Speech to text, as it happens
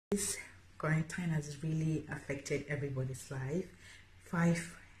This quarantine has really affected everybody's life.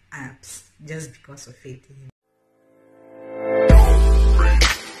 5 apps just because of it.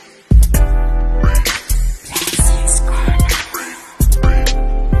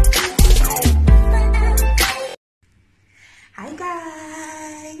 Hi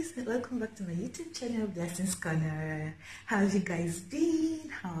guys, welcome back to my YouTube channel, Blessings Corner. How's you guys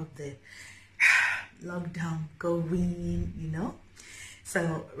been? How the lockdown going,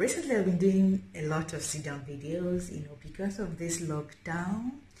 So recently I've been doing a lot of sit-down videos, because of this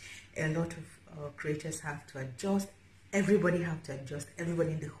lockdown. A lot of creators have to adjust. Everybody have to adjust.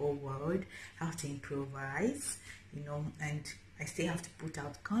 Everybody in the whole world have to improvise, and I still have to put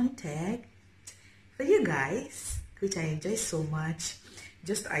out content for you guys, which I enjoy so much.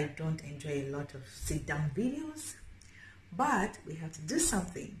 Just I don't enjoy a lot of sit-down videos, but we have to do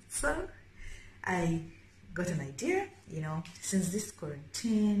something. So I got an idea, since this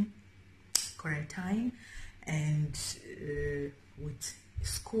quarantine and with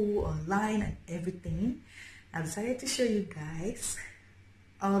school online and everything, I decided to show you guys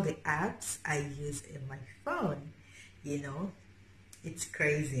all the apps I use in my phone. It's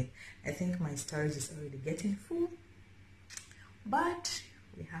crazy. I think my storage is already getting full, but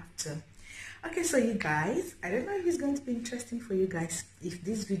we have to. Okay, so you guys, I don't know if it's going to be interesting for you guys. If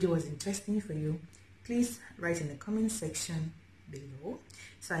this video was interesting for you, please write in the comment section below,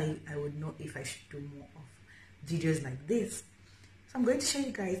 so I would know if I should do more of videos like this. So I'm going to show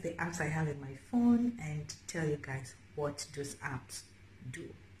you guys the apps I have in my phone and tell you guys what those apps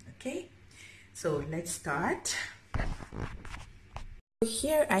do. Okay, so let's start.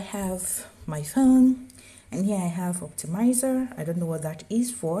 Here I have my phone, and here I have optimizer. I don't know what that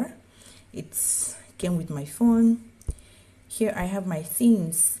is for. It came with my phone. Here I have my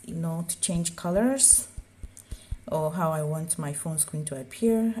themes, to change colors or how I want my phone screen to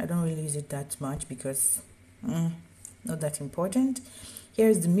appear. I don't really use it that much because not that important. Here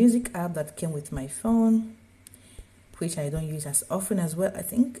is the music app that came with my phone, which I don't use as often as well. I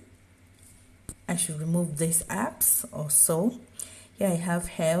think I should remove these apps or so. Here I have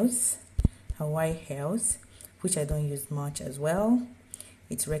health, Hawaii health, which I don't use much as well.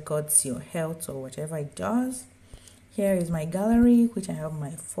 It records your health or whatever it does. Here is my gallery, which I have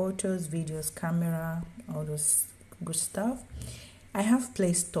my photos, videos, camera, all those good stuff. I have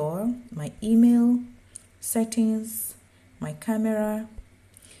Play Store, my email, settings, my camera.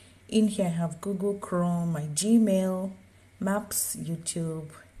 In here I have Google Chrome, my Gmail, Maps,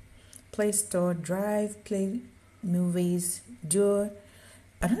 YouTube, Play Store, Drive, Play Movies, Duo.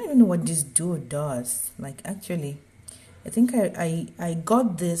 I don't even know what this Duo does. Actually, I think I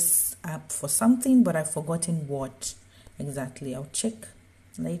got this app for something, but I've forgotten what exactly. I'll check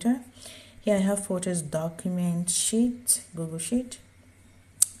later. Here I have photos, document, sheet, Google Sheet.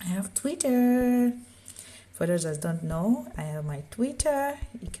 I have Twitter. For those that don't know, I have my Twitter.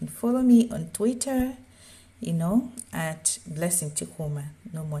 You can follow me on Twitter, at Blessing Tikuma.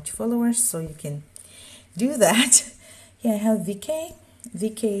 Not much followers, so you can do that. Here I have VK.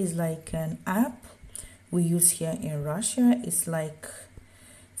 VK is like an app we use here in Russia. It's like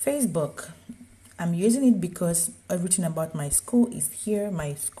Facebook. I'm using it because everything about my school is here.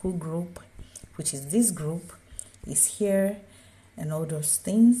 My school group, which is this group, is here, and all those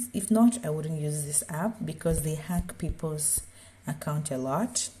things. If not, I wouldn't use this app because they hack people's account a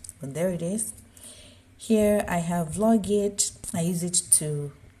lot. But there it is. Here I have Vlogit. I use it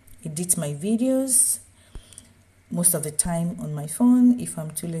to edit my videos most of the time on my phone if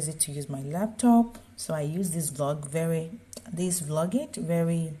I'm too lazy to use my laptop. So I use this Vlogit,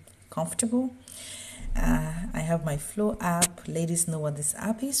 very comfortable. I have my Flow app. Ladies know what this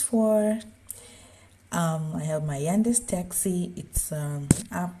app is for. I have my Yandex Taxi. It's an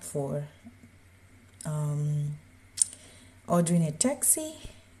app for ordering a taxi,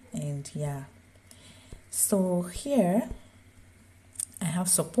 and yeah. So here I have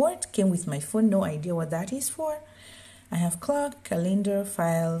support, came with my phone. No idea what that is for. I have clock, calendar,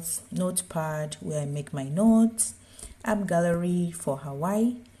 files, notepad where I make my notes, app gallery for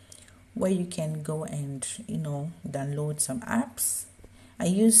Hawaii, where you can go and download some apps. I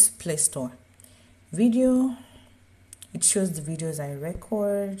use Play Store. Video, it shows the videos I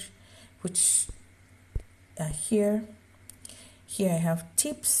record, which are here. Here I have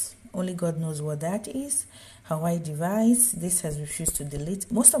tips. Only God knows what that is. Hawaii device. This has refused to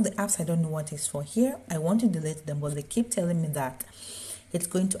delete. Most of the apps I don't know what is for here. I want to delete them, but they keep telling me that it's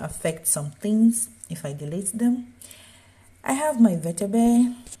going to affect some things if I delete them. I have my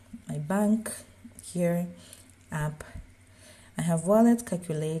Vertebrae, my bank here app. I have wallet,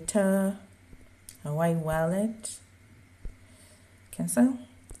 calculator, Hawaii wallet, cancel.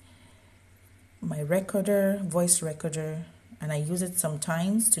 my recorder, voice recorder, and I use it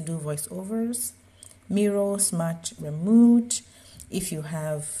sometimes to do voiceovers. Mirror, smart remote. If you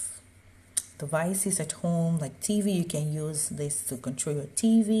have devices at home like TV, you can use this to control your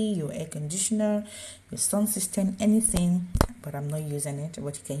TV, your air conditioner, your sound system, anything, but I'm not using it,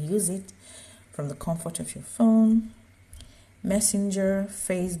 but you can use it from the comfort of your phone. Messenger,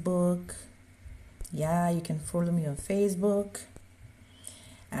 Facebook. Yeah, you can follow me on Facebook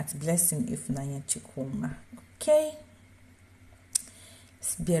at Blessing Ifnanya Chikuma. Okay.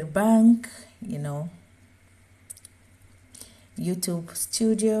 Sberbank, YouTube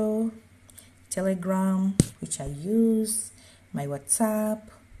Studio, Telegram, which I use, my WhatsApp,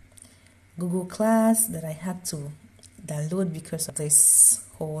 Google Class that I had to download because of this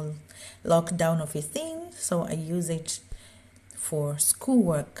whole lockdown of a thing. So I use it for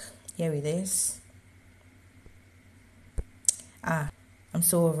schoolwork. Here it is. I'm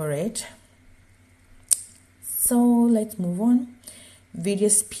so over it. So let's move on. Video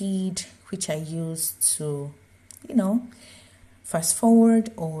speed, which I use to, fast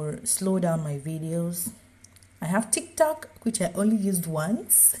forward or slow down my videos. I have TikTok, which I only used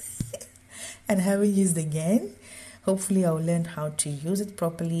once and haven't used again. Hopefully I'll learn how to use it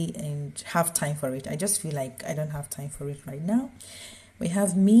properly and have time for it. I just feel like I don't have time for it right now. We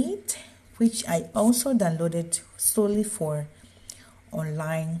have Meet, which I also downloaded solely for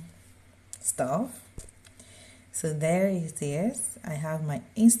online stuff. So there is this. I have my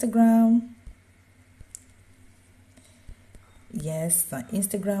Instagram. Yes, my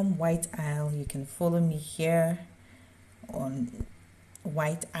Instagram, White Isle. You can follow me here on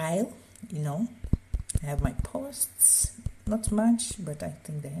White Isle. I have my posts. Not much, but I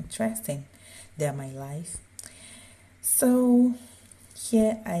think they're interesting. They're my life. So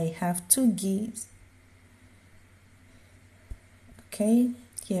here I have 2 gigs. Okay,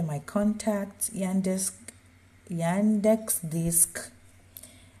 here my contacts, Yandex Disk.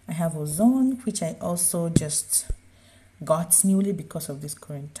 I have Ozone, which I also just got newly because of this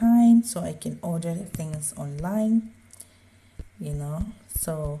quarantine, so I can order things online,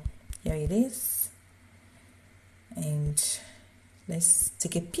 so here it is. And let's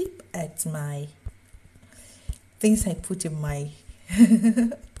take a peep at my things I put in my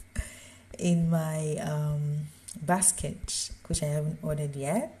basket, which I haven't ordered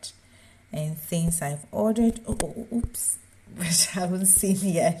yet, and things I've ordered oops but I haven't seen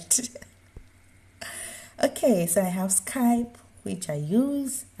yet. Okay, so I have Skype, which I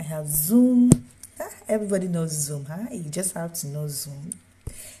use. I have Zoom. Everybody knows Zoom, you just have to know Zoom,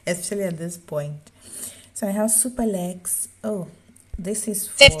 especially at this point. So I have Superlex. This is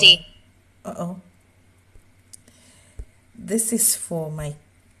for 50. This is for my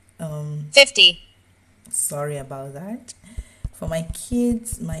 50. Sorry about that. For my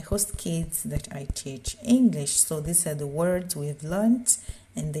kids, my host kids that I teach English. So these are the words we've learned,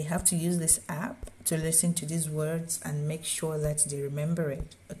 and they have to use this app to listen to these words and make sure that they remember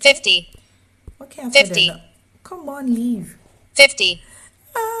it. Okay? 50. Okay, after 50. Come on, leave. 50.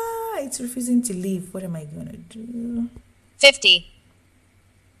 It's refusing to leave. What am I gonna do? 50.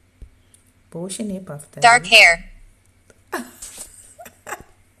 Potion up after Dark hair.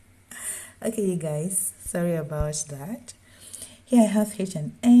 Okay, you guys, sorry about that. Here I have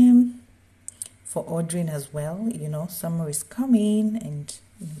H&M for ordering as well. Summer is coming and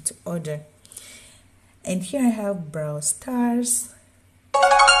you need to order. And here I have Brawl Stars.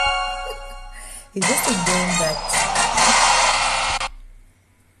 It's just a game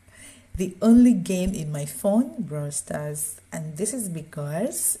the only game in my phone, Brawl Stars. And this is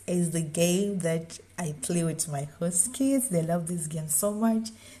because it's the game that I play with my host kids. They love this game so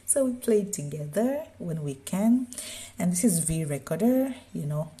much. So we play it together when we can. And this is V-Recorder,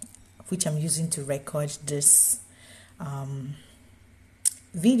 which I'm using to record this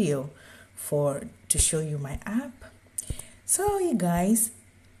video to show you my app. So you guys,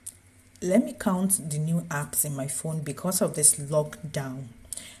 let me count the new apps in my phone because of this lockdown.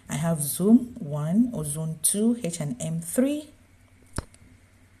 I have Zoom 1, Ozone 2, H&M 3.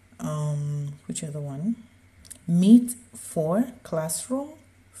 Which other one? Meet 4, Classroom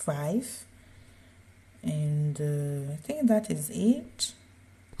 5. And I think that is it.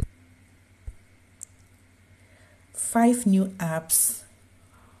 5 new apps,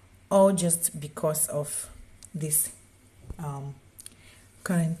 all just because of this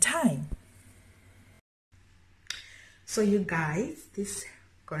quarantine. So you guys, this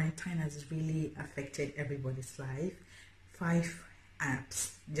quarantine has really affected everybody's life. 5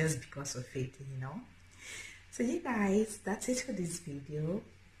 apps just because of it, So you guys, that's it for this video.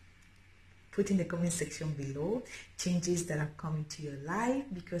 put in the comment section below changes that have come into your life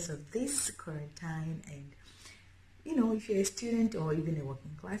because of this quarantine. And if you're a student or even a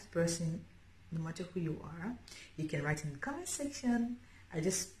working class person, no matter who you are, you can write in the comment section. I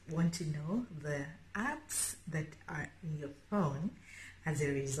just want to know the apps that are in your phone as a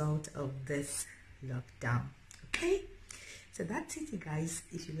result of this lockdown. Okay, so that's it, you guys.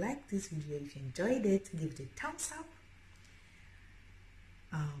 If you like this video, if you enjoyed it, give it a thumbs up.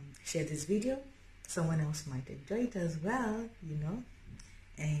 Share this video, someone else might enjoy it as well,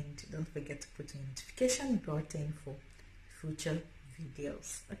 and don't forget to put your notification button for future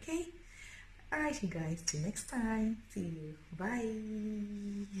videos. Okay, all right, you guys, till next time. See you.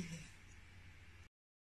 Bye.